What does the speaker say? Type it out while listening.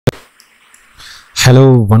Hello,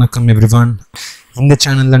 vanakkam everyone. இந்த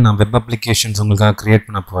சேனல்ல நான் வெப் அப்ளிகேஷன்ஸ் உங்களுக்காக கிரியேட்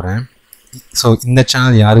பண்ண போகிறேன். ஸோ இந்த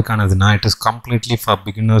channel யாருக்கானதுன்னா it is completely for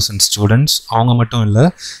beginners and students. அவங்க மட்டும் இல்லை,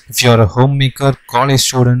 if you are a home maker, college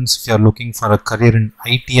students, if you are looking for a career in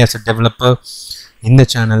IT as a developer, இந்த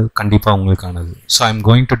channel கண்டிப்பாக உங்களுக்கானது. So I am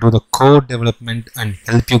going to two the code development and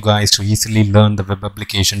help you guys to easily learn the web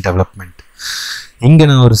application development. இங்கே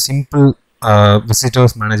நான் ஒரு simple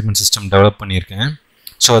visitors management system develop பண்ணியிருக்கேன்.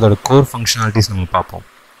 So அதோட core functionalities நம்ம பார்ப்போம்.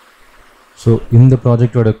 So இந்த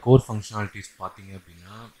ப்ராஜெக்டோட கோர் ஃபங்க்ஷனாலிட்டிஸ் பார்த்தீங்க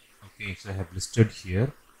அப்படின்னா, okay, so I have listed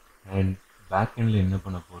here and back எண்டில் என்ன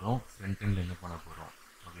பண்ண போகிறோம், ஃப்ரண்ட் எண்டில் என்ன பண்ண போகிறோம்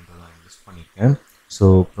அப்படின்றத நான் லிஸ்ட் பண்ணியிருக்கேன். So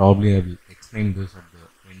probably I will explain this at the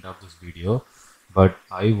end of this video, but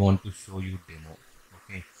I want to show you demo.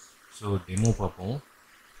 Okay, so demo பார்ப்போம்.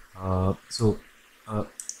 So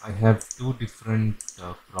I have two different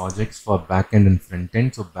projects for backend and front end.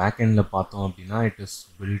 So backend la paathom appadina it is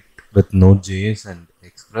built with Node.js and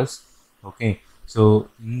Express. Okay, so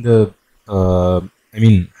in the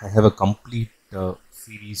I have a complete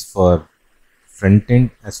series for front end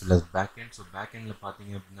as well as backend. So backend la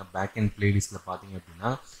pathinga appadina, backend playlist la pathinga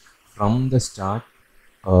appadina, from the start,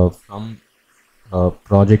 from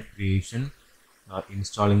project creation,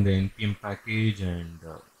 installing the npm package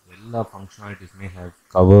and all functionalities may have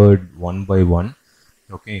covered one by one.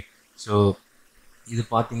 Okay, so இது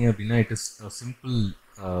பார்த்தீங்க அப்படின்னா it is a simple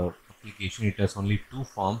application. It has only two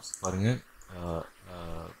forms பாருங்க,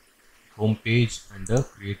 home page and the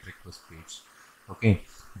create request page. Okay,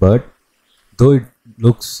 but though it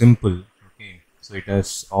looks simple, okay, so it has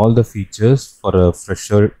all the features for a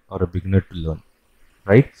fresher or a beginner to learn,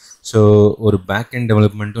 right? So ஒரு back end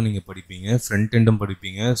development நீங்கள் படிப்பீங்க, front end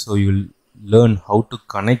படிப்பீங்க. So you will learn how to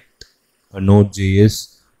connect a Node.js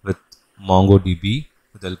with MongoDB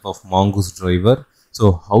with the help of Mongoose driver. So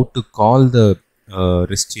how to call the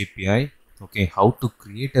REST API, okay, how to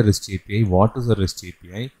create a REST API, what is a REST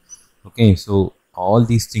API, okay, so all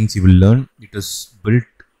these things you will learn. It is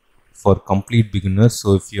built for complete beginners.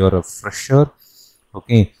 So if you are a fresher,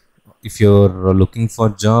 okay, if you are looking for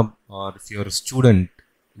job, or if you are a student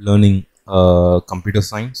learning computer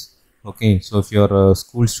science, okay, so if you are a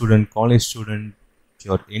school student, college student, if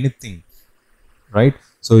you are anything, right?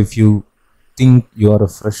 So if you think you are a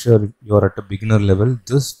fresher, you are at a beginner level,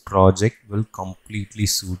 this project will completely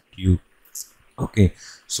suit you. Okay,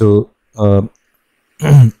 so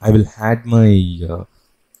I will add my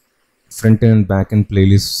front end and back end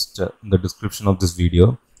playlist in the description of this video.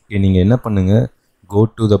 Okay, நீங்க என்ன பண்ணுங்க, go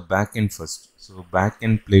to the back end first. So back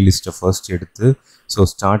end playlist first எடுத்து, so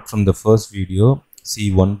start from the first video, see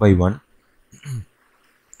one by one.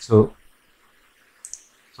 So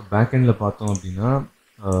back end la paathom appadina,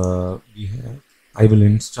 I will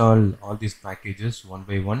install all these packages one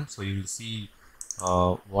by one. So you will see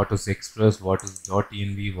what is Express, what is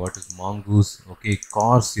 .env, what is Mongoose, okay,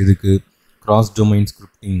 cars idukku, cross domain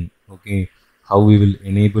scripting, okay, how we will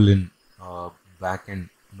enable in backend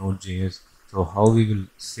Node.js, so how we will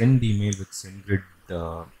send email with SendGrid,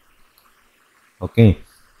 okay.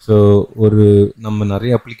 So ஒரு நம்ம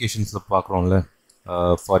நிறைய அப்ளிகேஷன்ஸில் பார்க்குறோம்ல,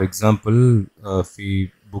 for example if we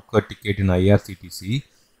book a ticket in IRCTC,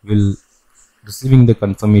 will receiving the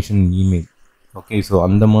confirmation email, okay, so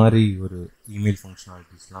அந்த மாதிரி ஒரு email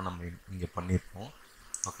ஃபங்க்ஷனாலிட்டிஸ்லாம் நம்ம இங்கே பண்ணியிருக்கோம்.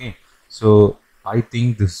 Okay, so I think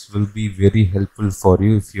this will be very helpful for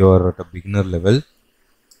you if you are at a beginner level.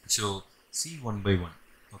 So see one by one.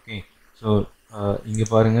 Okay, so இங்கே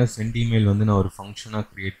பாருங்கள், send email வந்து நான் ஒரு ஃபங்க்ஷனாக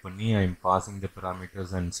க்ரியேட் பண்ணி I am passing the parameters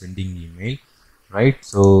and sending email, right?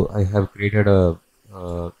 So I have created a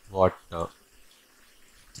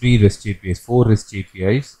 3 REST APIs, 4 REST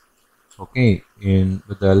APIs, okay,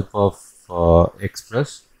 with the help of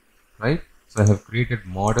Express, right? So I have created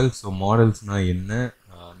models. So models na enna,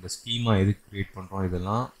 the schema edhu create pandrom,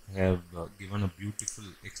 idella I have given a beautiful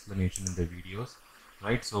explanation in the videos,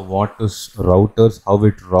 right? So what is routers, how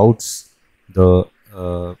it routes the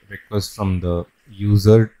request from the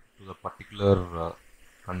user to the particular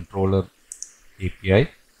controller API,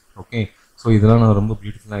 okay. So இதெல்லாம் நான் ரொம்ப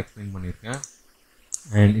பியூட்டிஃபுல்லாக explain பண்ணியிருக்கேன்.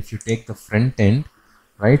 And if you take the front end,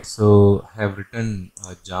 right, so I have written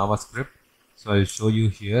JavaScript. So I'll show you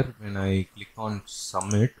here. When I click on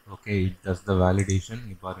submit, okay, it does the validation.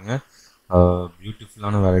 You பாருங்க, beautiful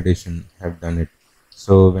validation have done it.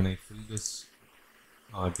 So when I fill this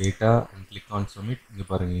data and click on submit, you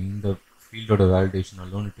பாருங்க, in the field of the validation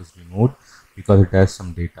alone it is removed because it has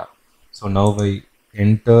some data. So now I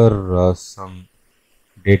enter some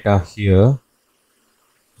data here,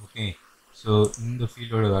 okay, so in the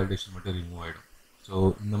field of validation மட்டும் remove ஆயிடும். So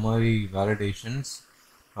இந்த மாதிரி validations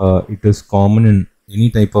it is common in any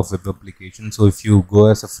type of web application. So if you go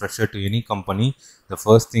as a fresher to any company, the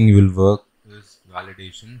first thing you will work is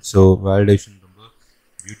validation. So validation, remember,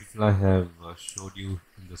 beautiful, I have showed you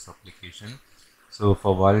in this application. So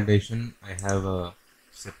for validation, I have a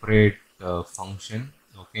separate function.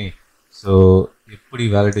 Okay, so எப்படி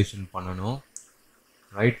validation பண்ணனும்,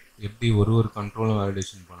 right? எப்படி ஒரு control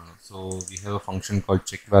validation பண்ணனும். So we have a function called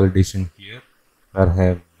check validation here, where I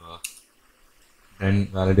have done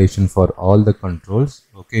validation for all the controls.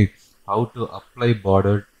 Okay, how to apply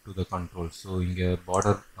border to the controls. So inga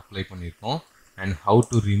border apply பண்ணிருக்கோம், and how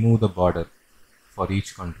to remove the border for each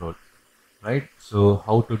control, right? So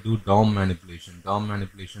how to do DOM manipulation. DOM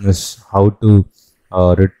manipulation is how to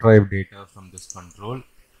retrieve data from this control,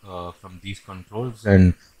 from these controls, and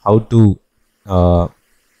how to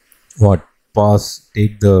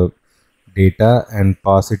take the data and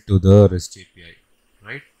pass it to the REST API,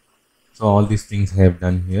 right? So all these things I have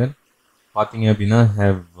done here. Pathinga appadina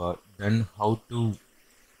have done how to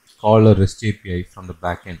call a REST API from the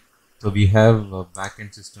backend. So we have a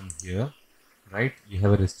backend system here, right? We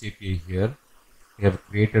have a REST API here. We have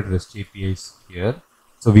created REST APIs here.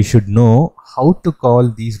 So we should know how to call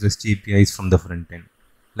these REST APIs from the front end.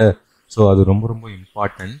 So that's very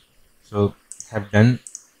important. So have done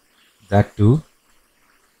that too.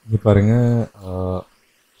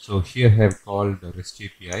 So here I have called the REST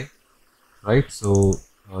API, right? So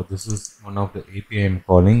this is one of the API I'm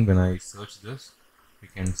calling. When I search this, you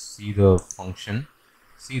can see the function.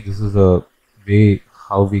 See, this is the way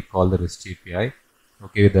how we call the REST API.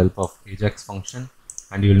 Okay, with the help of Ajax function,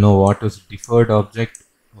 and you will know what is deferred object.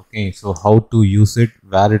 Okay, so how to use it,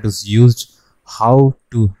 where it is used, how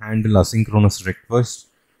to handle asynchronous requests.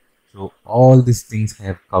 So all these things I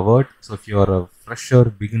have covered. So if you are a fresher,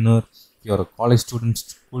 beginner, if you are a college student,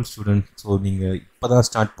 school student, so நீங்க இப்பதான்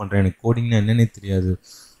start பண்றேன், எனக்கு கோடிங்னா என்னன்னே தெரியாது,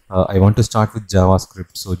 I want to start with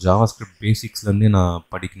JavaScript. So JavaScript Basics ல இருந்து நான்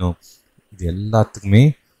படிக்கணும். இது எல்லாத்துக்குமே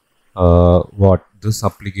what this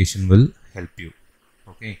application will help you.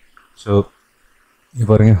 Okay, so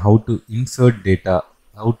how to insert data,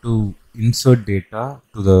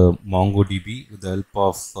 to the MongoDB with the help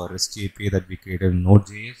of REST API that we created in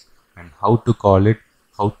Node.js, and how to call it,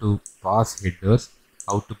 how to pass headers,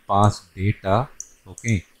 how to pass data.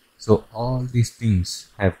 Okay, so all these things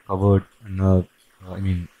have covered in a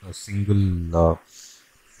single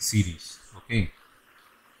series. Okay,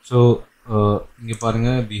 so we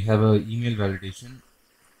have a email validation,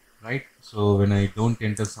 right? So when I don't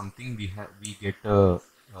enter something, we get a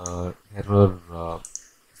error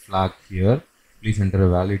flag here. Please enter a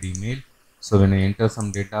valid email. So when I enter some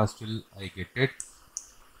data, still I get it.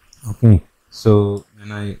 Okay, so when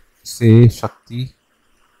I say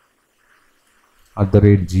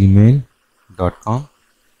shakti@gmail.com,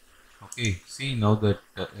 okay, see now that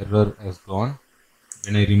error has gone.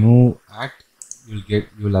 When I remove you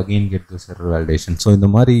will again get this error validation. So in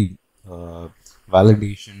the mari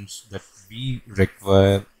validations that we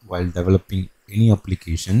require while developing any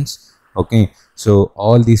applications. Okay, so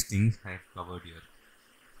all these things I have covered here.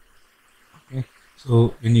 Okay, so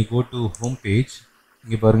when you go to home page,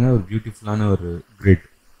 you can see a beautiful grid,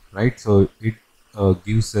 right? So it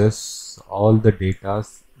gives us all the data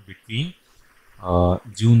between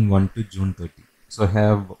June 1 to June 30. So I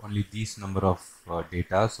have only these number of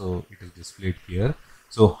data, so it is displayed here.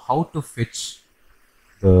 So how to fetch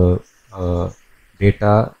the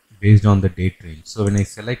data based on the date range. So when I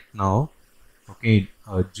select now, okay,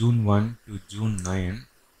 June 1 to June 9,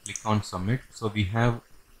 click on submit. So we have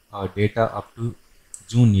data up to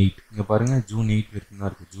June 8. You can see June 8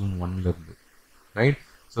 irukku, June 1 la irundhu, right?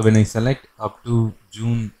 So when I select up to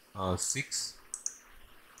June 6,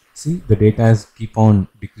 see the data is keep on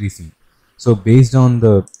decreasing. So based on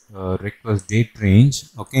the request date range,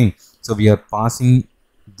 okay, so we are passing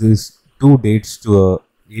these two dates to a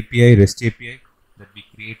API, REST API that we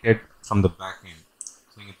created from the backend.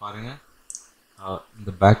 So you can see in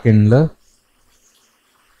the backend la,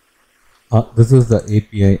 this is the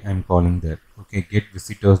API I'm calling there. Okay, get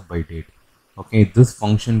visitors by date. Okay, this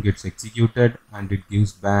function gets executed and it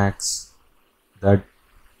gives back that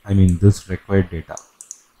this required data,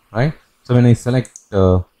 right? So when I select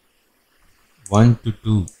 1 to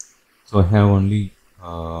 2, so I have only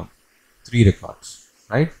 3 records,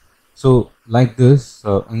 right? So like this,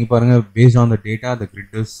 based on the data, the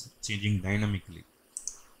grid is changing dynamically.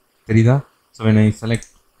 So when I select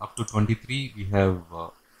up to 23, we have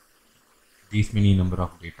these many number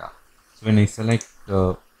of data. So when I select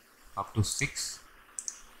up to 6,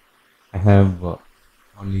 I have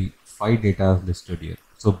only 5 data listed here.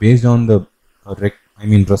 So based on the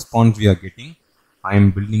response we are getting, I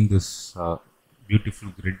am building this beautiful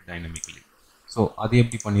grid dynamically. So அது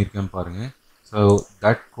எப்படி பண்ணியிருக்கேன்னு பாருங்க. So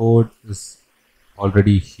that code is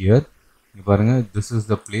already here. இங்க பாருங்க, this is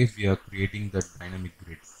the place we are creating the dynamic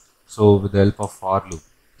grid. So with the help of for loop.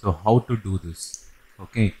 So how to do this?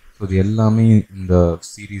 Okay, so இது எல்லாமே இந்த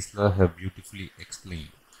சீரீஸ்ல have beautifully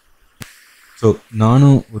explained. ஸோ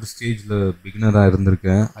நானும் ஒரு ஸ்டேஜில் பிகினராக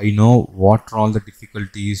இருந்திருக்கேன். I know what are all the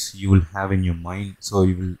difficulties you will have in your mind. So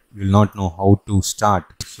you will not know how to start.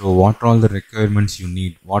 So what are all the requirements you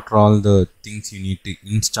need, what are all the things you need to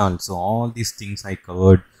install. So all these things I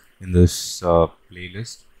covered in this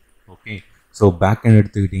playlist. Okay, so back end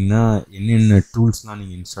எடுத்துக்கிட்டிங்கன்னா என்னென்ன டூல்ஸ்லாம்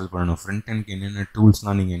நீங்கள் install பண்ணணும், front எண்ட்க்கு என்னென்ன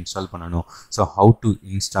டூல்ஸ்லாம் நீங்கள் install பண்ணணும், so how to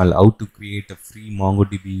install, how to create a free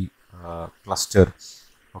MongoDB cluster.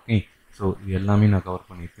 Okay, so இது எல்லாமே நான் கவர்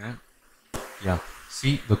பண்ணியிருக்கேன். யா,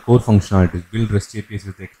 see the core functionalities, build REST APIs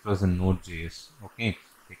with Express and Node.js. Okay,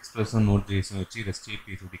 Express and Node.js வச்சு REST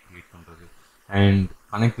APIs எப்படி create பண்ணுறது, and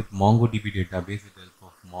connect with MongoDB database with the help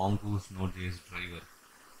of Mongoose Node.js driver.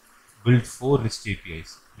 Build 4 REST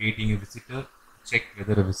APIs, creating a visitor, check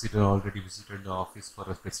whether a visitor already visited the office for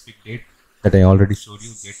a specific date that I already showed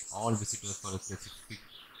you, get all visitors for a specific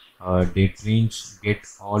date range, get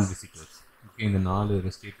all visitors. Okay, இந்த 4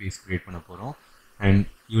 REST APIs create பண்ண போகிறோம். And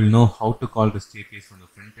you will know how to call REST APIs from the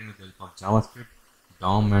front end with the help of JavaScript,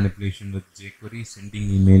 DOM manipulation with Jquery, sending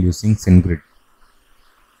email using SendGrid.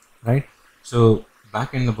 Right? So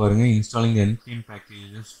back end பாருங்க, installing the npm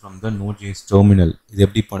packages from the Node.js terminal. இது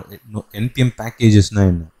எப்படி npm packagesனா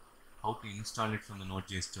என்ன, how to install it from the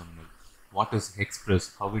Node.js terminal, what is Express,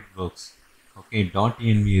 how it works. Okay,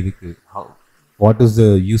 .env எதுக்கு, how, what is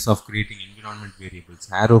the use of creating environment variables,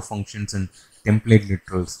 arrow functions and template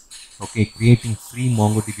literals. Okay, creating free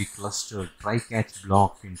MongoDB cluster, try catch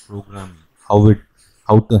block in programming,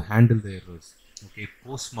 how to handle the errors. Okay,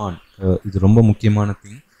 Postman is ரொம்ப முக்கியமான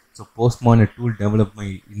thing. So Postman a tool developed by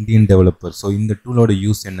Indian developers. So in the tool oda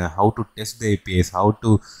use enna, how to test the APIs, how to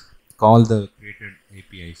call the created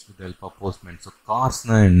APIs with the help of Postman. So cars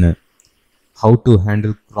na enna, how to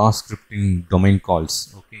handle cross scripting domain calls.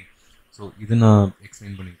 Okay, so இது நான்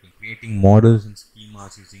explain பண்ணியிருக்கேன். Creating models and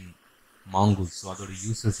schemas using மாங்கூஸ். So அதோட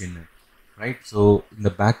uses என்ன, right? So இந்த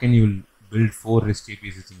back end you will build 4 REST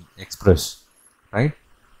APIs using express, right?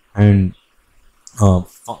 And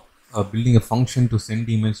building a function to send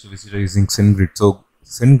emails to visitors using SendGrid. So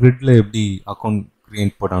SendGridல எப்படி account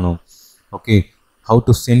create பண்ணணும், okay, how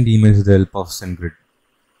to send emails with the help of SendGrid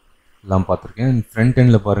எல்லாம் பார்த்துருக்கேன். Front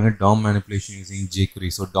எண்டில் பாருங்கள், DOM manipulation using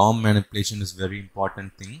Jquery. So DOM manipulation is very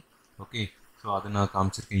important thing. Okay, so அதை நான்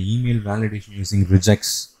காமிச்சிருக்கேன். Email validation using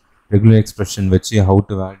rejects, regular expression வச்சு how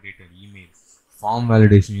to validate an email, form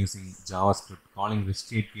validation using JavaScript, calling REST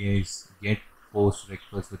APIs, get, post,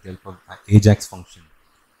 request with help of AJAX function.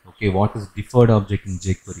 Okay, what is deferred object in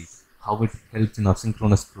Jquery, how it helps in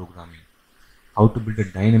asynchronous programming, how to build a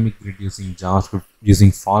dynamic grid using JavaScript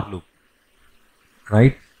using for loop,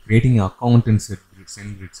 right? Creating an account in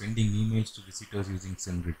SendGrid, sending emails to visitors using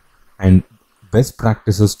SendGrid, and best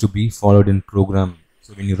practices to be followed in programming. So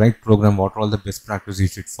when you write program, what are all the best practices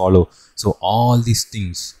you should follow? So all these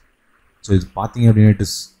things. So it's pathing அப்படினா it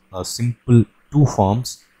is simple 2 forms,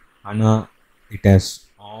 and it has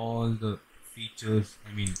all the features,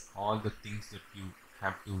 I mean all the things that you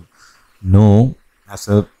have to know as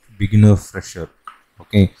a beginner fresher.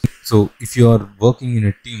 Okay, so if you are working in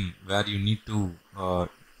a team where you need to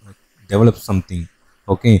develop something,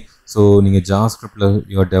 okay, so நீங்கள் JavaScriptல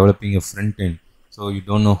you are developing a front end, so you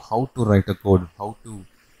don't know how to write a code, how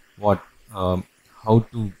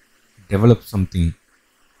to develop something,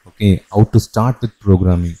 okay, how to start with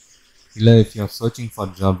programming. இல்லை if you are searching for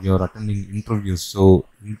job, you are attending interviews, so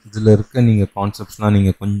இதில் இருக்க நீங்கள் கான்செப்ட்ஸ்லாம்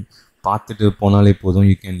நீங்கள் கொஞ்சம் பார்த்துட்டு போனாலே போதும்,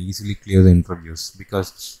 you can easily clear the interviews. Because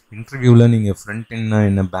இன்டர்வியூவில் நீங்கள் ஃப்ரண்ட் எண்ட்னா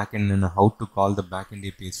என்ன, பேக் எண்ட் என்ன, how to call the back end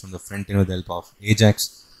APIs from the front end with the help of AJAX.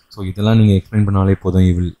 So இதெல்லாம் நீங்கள் எக்ஸ்பிளைன் பண்ணாலே போதும்,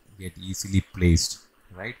 you will get easily placed,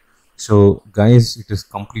 right? So guys, it is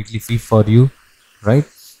completely free for you, right?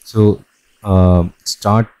 So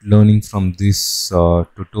start learning from this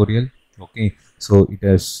tutorial. Okay, so it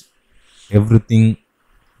has everything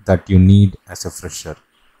that you need as a fresher,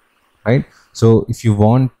 right? So if you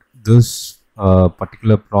want this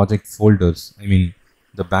particular project folders, I mean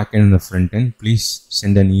the back end and the front end, please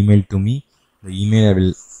send an email to me. The email I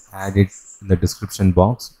will add it in the description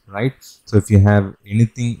box, right? So if you have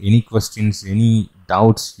anything, any questions, any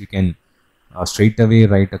doubts, you can straight away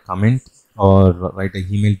write a comment or write an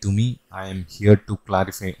email to me. I am here to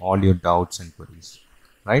clarify all your doubts and queries,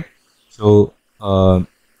 right? So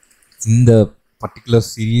in the particular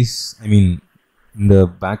series, I mean in the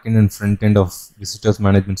back end and front end of visitors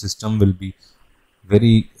management system will be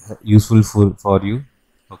very useful for you.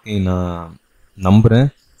 Okay, நான் நம்புறேன்.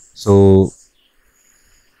 So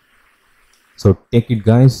take it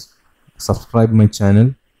guys, subscribe my channel.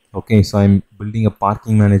 Okay, so I'm building a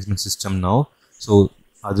parking management system now. So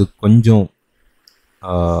அது கொஞ்சம்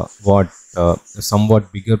somewhat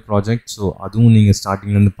bigger project. So அதுவும் நீங்கள்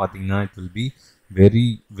ஸ்டார்டிங்லேருந்து பார்த்தீங்கன்னா it will be very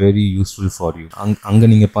very useful for you. அங்கே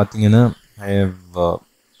நீங்கள் பார்த்தீங்கன்னா I have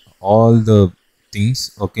all the things.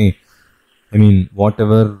 Okay, I mean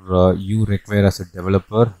whatever you require as a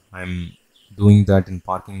developer, I'm doing that in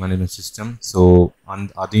parking management system. So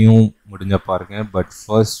அதையும் முடிஞ்ச பாருங்க. But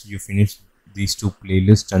first you finish these two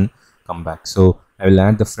playlists and come back. So I will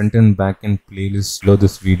add the front and back end playlist below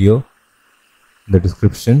this video in the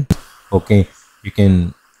description. Okay, you can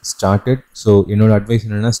start it. So என்னோட advice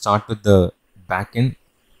என்னன்னா start with the back end.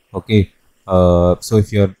 Okay, so if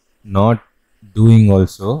you're not doing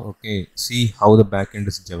also, okay, see how the back end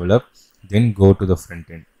is developed, then go to the front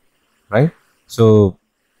end, right? So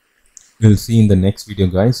we'll see in the next video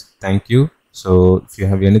guys. Thank you. So if you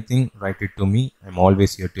have anything, write it to me. I'm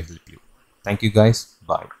always here to help you. Thank you guys.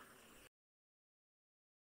 Bye.